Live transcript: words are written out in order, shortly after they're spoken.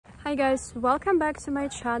Hi guys, welcome back to my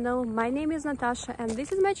channel. My name is Natasha and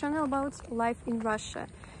this is my channel about life in Russia.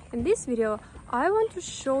 In this video I want to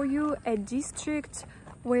show you a district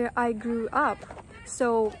where I grew up.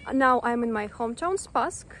 So now I'm in my hometown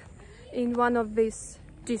Spassk, in one of these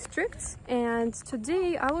districts, and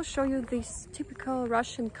today I will show you these typical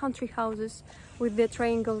Russian country houses with the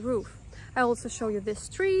triangle roof. I also show you the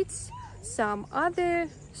streets, some other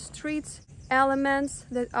streets elements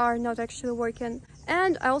that are not actually working,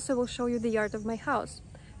 and I also will show you the yard of my house.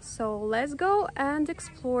 So let's go and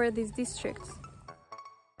explore these districts.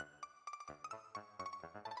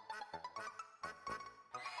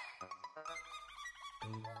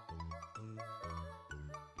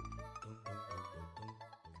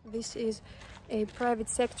 This is a private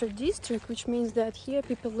sector district, which means that here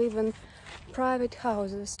people live in private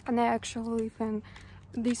houses, and I actually live in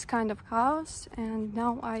this kind of house, and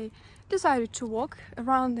now I decided to walk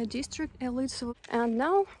around the district a little, and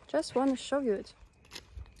now just want to show you it.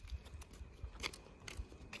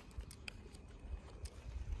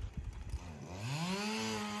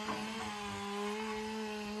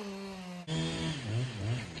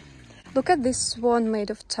 Look at this swan made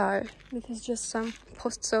of tar. This is just some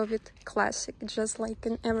post-Soviet classic, just like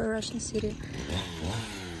in every Russian city.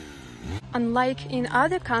 Unlike in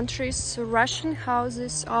other countries, Russian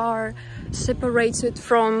houses are separated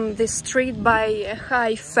from the street by a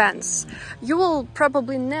high fence. You will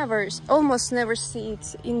probably almost never see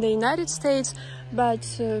it in the United States, but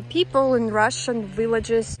people in Russian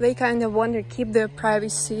villages, they kind of want to keep their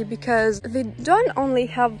privacy because they don't only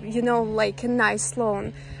have, like a nice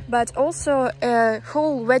lawn, but also a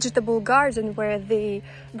whole vegetable garden where they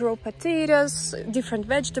grow potatoes, different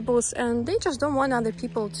vegetables, and they just don't want other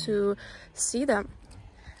people to see them.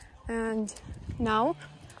 And now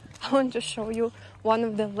I want to show you one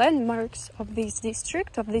of the landmarks of this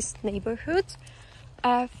district, of this neighborhood,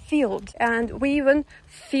 a field. And we even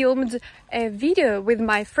filmed a video with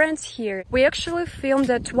my friends here. We actually filmed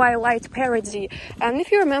a Twilight parody, and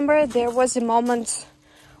if you remember, there was a moment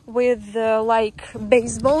with like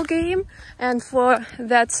baseball game, and for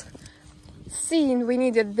that scene we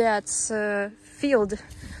needed that field,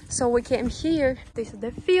 so we came here. This is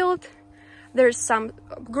the field. There's some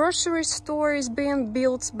grocery stores being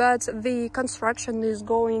built, but the construction is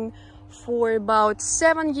going for about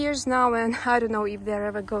 7 years now, and I don't know if they're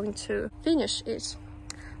ever going to finish it.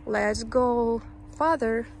 Let's go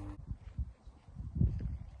further.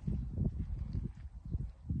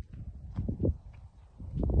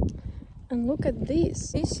 And look at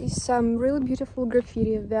this. This is some really beautiful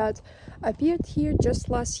graffiti that appeared here just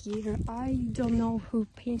last year. I don't know who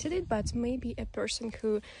painted it, but maybe a person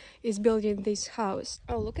who is building this house.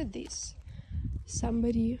 Oh, look at this.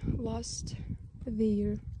 Somebody lost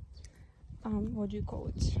their, what do you call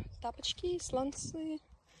it? Тапочки, сланцы,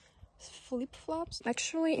 flip-flops.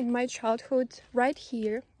 Actually, in my childhood, right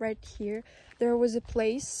here, there was a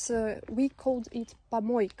place, we called it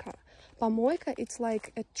Pomoyka. Pomoyka, it's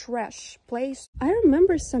like a trash place. I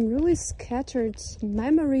remember some really scattered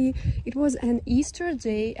memory. It was an Easter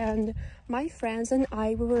day, and my friends and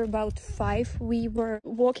I, we were about 5. We were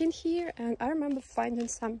walking here, and I remember finding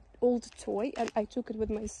some old toy, and I took it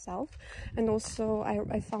with myself. And also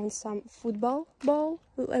I found some football ball,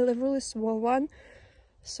 a really small one.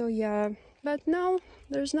 So yeah, but now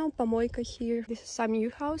there's no Pomoyka here. This is some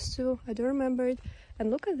new house too, I don't remember it.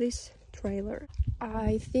 And look at this trailer.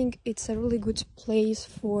 I think it's a really good place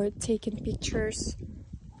for taking pictures,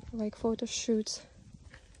 like photo shoots.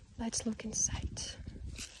 Let's look inside.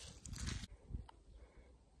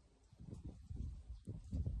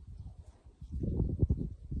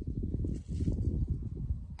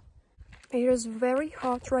 It is very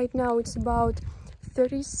hot right now. It's about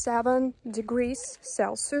 37 degrees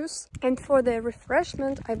Celsius, and for the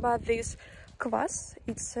refreshment I bought this kvass.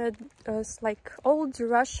 It's like old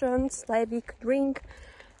Russian Slavic drink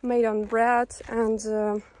made on bread, and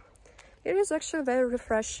it is actually very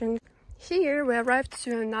refreshing. Here we arrived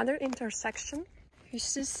to another intersection. You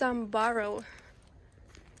see some barrel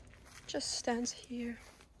just stands here.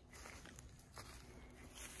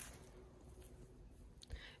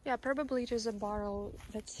 Yeah, probably it is a barrel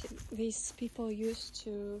that these people use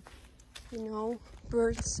to,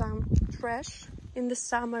 burn some trash in the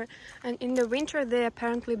summer, and in the winter they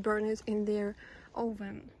apparently burn it in their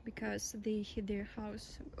oven because they heat their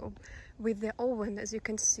house with the oven, as you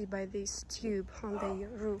can see by this tube on the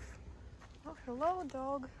roof. Oh, hello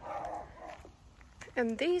dog.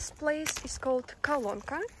 And this place is called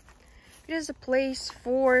Kolonka. It is a place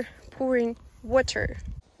for pouring water.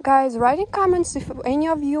 Guys, write in comments if any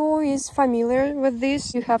of you is familiar with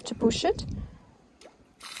this. You have to push it,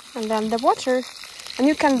 and then the water And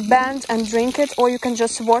you can bend and drink it, or you can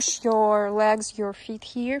just wash your legs, your feet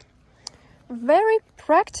here. Very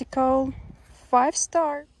practical,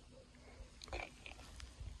 5-star.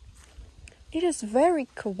 It is very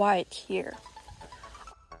quiet here.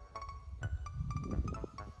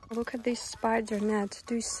 Look at this spider net.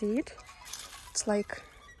 Do you see it? It's like,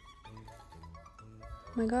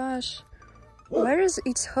 oh my gosh, where is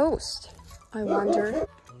its host? I wonder.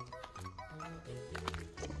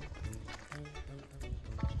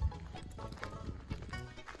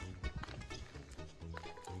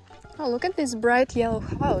 Oh, look at this bright yellow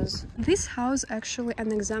house. This house actually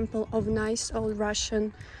an example of nice old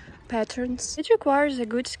Russian patterns. It requires a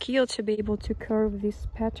good skill to be able to carve these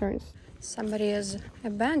patterns. Somebody's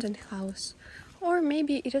abandoned house. Or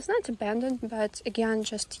maybe it is not abandoned, but again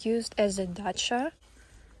just used as a dacha.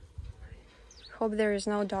 Hope there is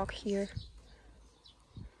no dog here.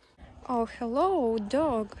 Oh, hello,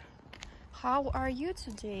 dog. How are you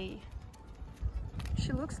today?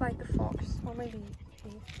 She looks like a fox, or maybe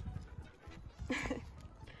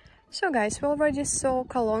So guys, we already saw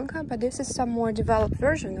kolonka, but this is some more developed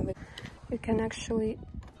version of it. You can actually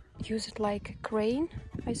use it like a crane,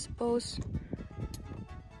 I suppose.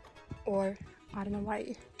 Or, I don't know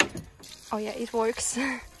why. Oh yeah, it works.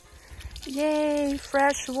 Yay,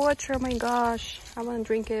 fresh water, oh my gosh, I want to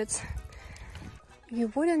drink it. You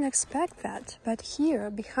wouldn't expect that, but here,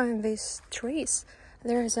 behind these trees,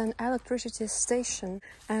 there is an electricity station,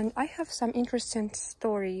 and I have some interesting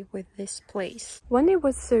story with this place. When I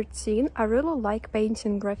was 13, I really like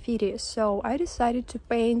painting graffiti, so I decided to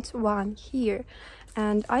paint one here.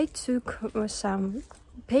 And I took some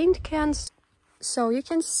paint cans, so you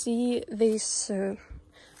can see this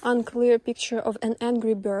unclear picture of an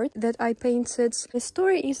angry bird that I painted. The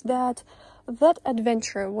story is that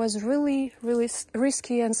adventure was really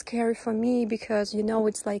risky and scary for me because, you know,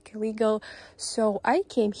 it's like illegal. So I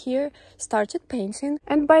came here, started painting,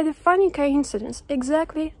 and by the funny coincidence,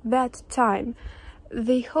 exactly that time,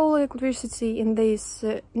 the whole electricity in this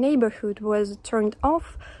neighborhood was turned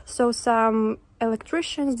off, so some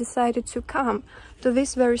electricians decided to come to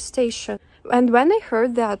this very station. And when I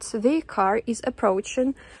heard that the car is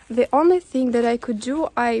approaching, the only thing that I could do,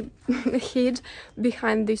 I hid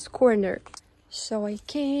behind this corner. So I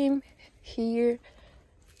came here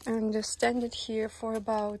and just standed here for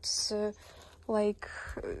about like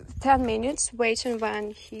 10 minutes waiting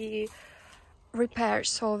when he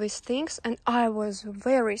repairs all these things, and I was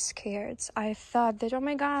very scared. I thought that, oh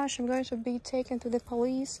my gosh, I'm going to be taken to the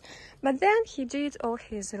police. But then he did all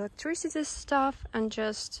his electricity stuff and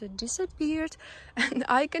just disappeared, and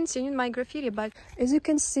I continued my graffiti. But as you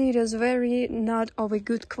can see, it is very not of a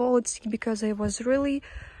good quality because I was really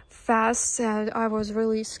fast and I was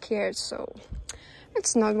really scared, so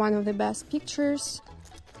it's not one of the best pictures.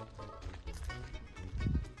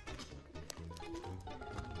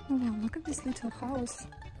 Oh wow, look at this little house.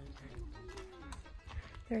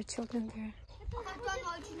 There are children there.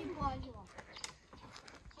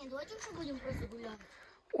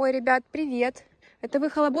 Ой, ребят, привет! Это вы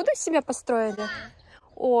халабуду себе построили?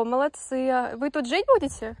 О, молодцы! А вы тут жить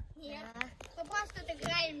будете? Нет, мы просто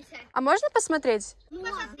играемся. А можно посмотреть?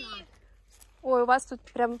 Ой, у вас тут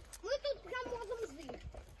прям... Мы тут прям можем жить.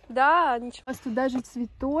 Да, ничего. У вас тут даже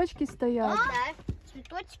цветочки стоят. Да,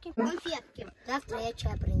 цветочки, конфетки. Завтра я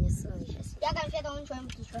чай принесу сейчас. Я конфету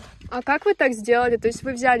что-нибудь еще. А как вы так сделали? То есть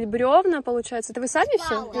вы взяли бревна, получается? Это вы сами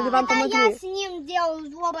все? Или вам помогли? Я с ним делал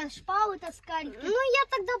оба шпалы таскали. Ну, я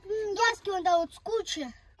тогда доски он дал вот с кучи.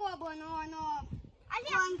 Оба, но оно...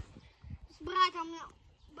 Он с братом...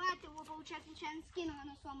 Брат его, получается, нечаянно скинул,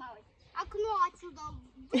 оно сломалось. Окно отсюда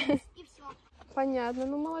вынес и все. Понятно,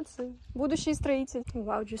 ну молодцы. Будущие строители.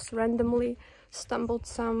 Wow, just randomly stumbled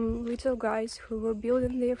some little guys who were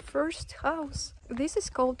building their first house. This is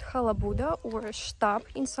called halabuda or shtab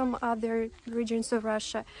in some other regions of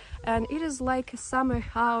Russia, and it is like a summer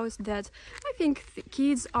house that I think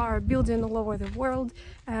kids are building all over the world,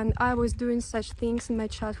 and I was doing such things in my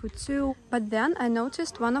childhood too. But then I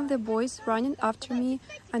noticed one of the boys running after me,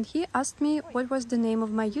 and he asked me what was the name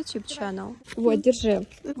of my YouTube channel. Вот, держи.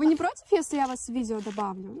 Вы не против, если я вас в видео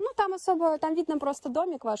добавлю? Ну, там особо, там видно просто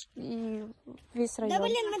домик ваш и весь район. Да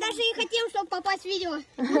блин, мы даже не хотим, чтобы попасть в видео.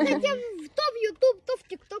 Мы хотим то в YouTube, то в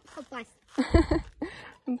TikTok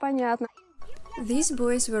попасть. Понятно. These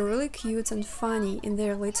boys were really cute and funny in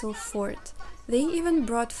their little fort. They even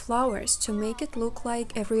brought flowers to make it look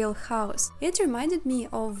like a real house. It reminded me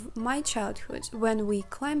of my childhood, when we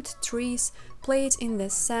climbed trees, played in the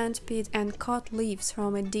sand pit and caught leaves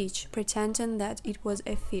from a ditch, pretending that it was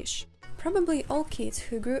a fish. Probably all kids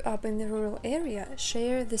who grew up in the rural area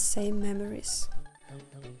share the same memories.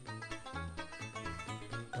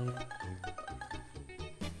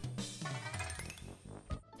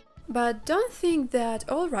 But don't think that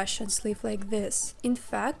all Russians live like this. In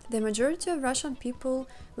fact, the majority of Russian people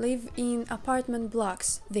live in apartment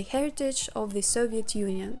blocks, the heritage of the Soviet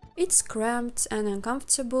Union. It's cramped and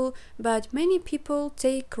uncomfortable, but many people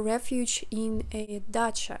take refuge in a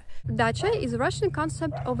dacha. Dacha is a Russian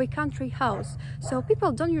concept of a country house, so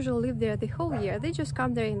people don't usually live there the whole year. They just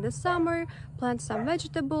come there in the summer, plant some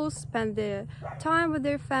vegetables, spend their time with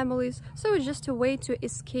their families, so it's just a way to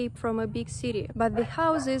escape from a big city. But the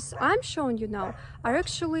houses I'm showing you now are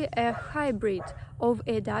actually a hybrid of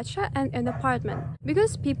a dacha and an apartment,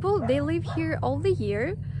 because people, they live here all the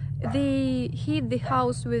year. They heat the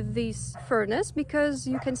house with this furnace because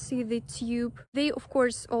you can see the tube. They of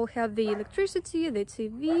course all have the electricity, the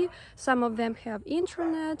TV, some of them have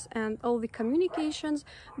internet and all the communications,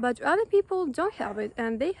 but other people don't have it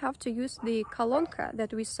and they have to use the kolonka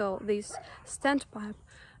that we saw, this standpipe.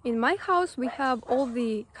 In my house we have all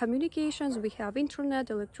the communications, we have internet,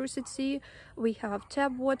 electricity, we have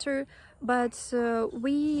tap water, but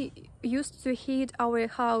we used to heat our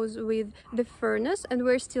house with the furnace and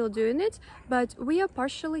we're still doing it, but we are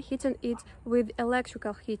partially heating it with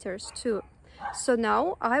electrical heaters too. So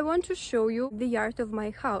now I want to show you the yard of my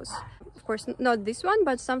house. Of course not this one,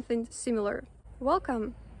 but something similar.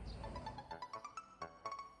 Welcome!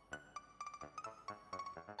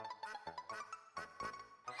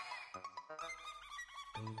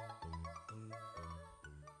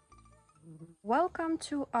 Welcome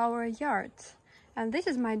to our yard, and this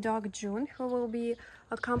is my dog June, who will be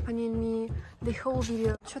accompanying me the whole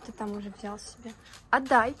video. Что ты там уже взял себе?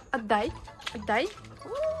 Отдай, отдай, отдай.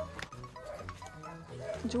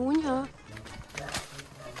 Junia.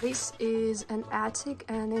 This is an attic,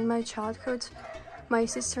 and in my childhood, my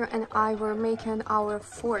sister and I were making our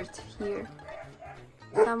fort here.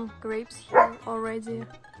 Some grapes here already.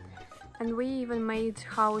 And we even made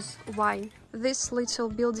house wine. This little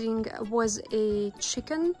building was a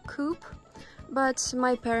chicken coop, but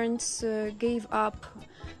my parents gave up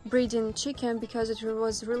breeding chicken because it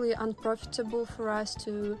was really unprofitable for us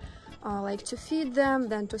to to feed them,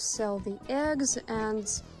 then to sell the eggs. And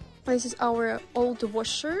this is our old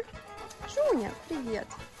washer. Junia, привет.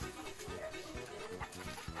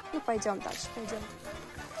 Ну пойдем дальше, пойдем.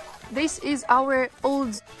 This is our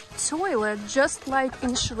old toilet, just like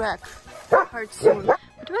in Shrek cartoon.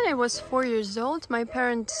 But when I was 4 years old, my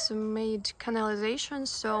parents made canalization,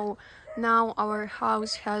 so now our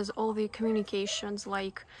house has all the communications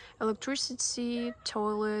like electricity,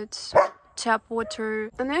 toilet, tap water.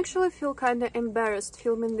 And I actually feel kind of embarrassed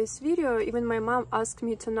filming this video. Even my mom asked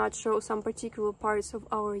me to not show some particular parts of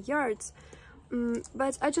our yards.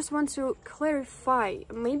 But I just want to clarify.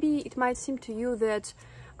 Maybe it might seem to you that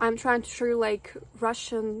I'm trying to show you like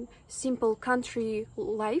Russian simple country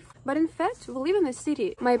life, but in fact we live in a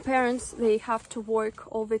city. My parents, they have to work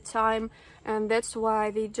all the time, and that's why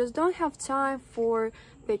they just don't have time for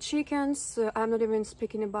the chickens. I'm not even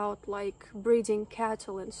speaking about like breeding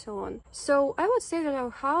cattle and so on. So I would say that our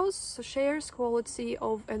house shares quality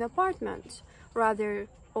of an apartment rather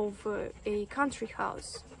of a country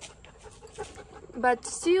house. But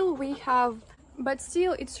still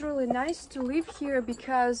it's really nice to live here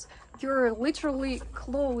because you're literally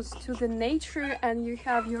close to the nature and you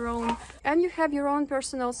have your own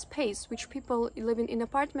personal space, which people living in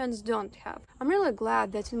apartments don't have. I'm really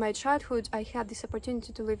glad that in my childhood I had this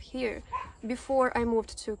opportunity to live here before I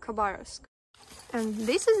moved to Khabarovsk. And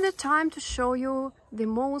this is the time to show you the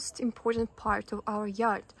most important part of our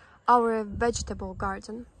yard, our vegetable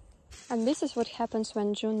garden. And this is what happens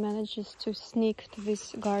when June manages to sneak to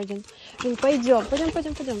this garden. Пойдем.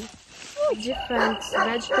 Different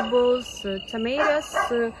vegetables, tomatoes,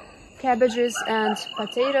 cabbages and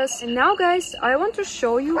potatoes. And now guys, I want to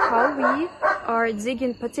show you how we are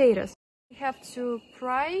digging potatoes. We have to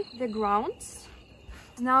pry the grounds.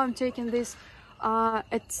 Now I'm taking this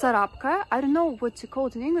tsarapka. I don't know what to call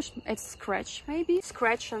it in English. It's scratch maybe.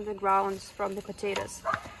 Scratch on the grounds from the potatoes.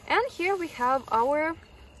 And here we have our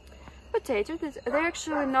potatoes. They're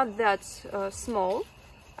actually not that small.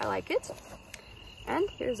 I like it. And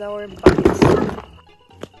here's our bucket.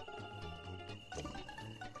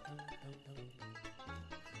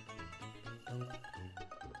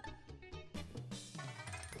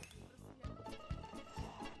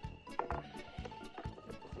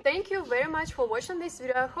 Thank you very much for watching this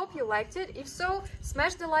video. I hope you liked it. If so,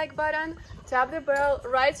 smash the like button, tap the bell,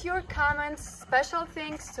 write your comments. Special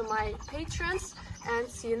thanks to my patrons, and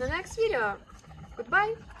see you in the next video.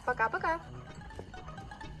 Goodbye. Пока-пока.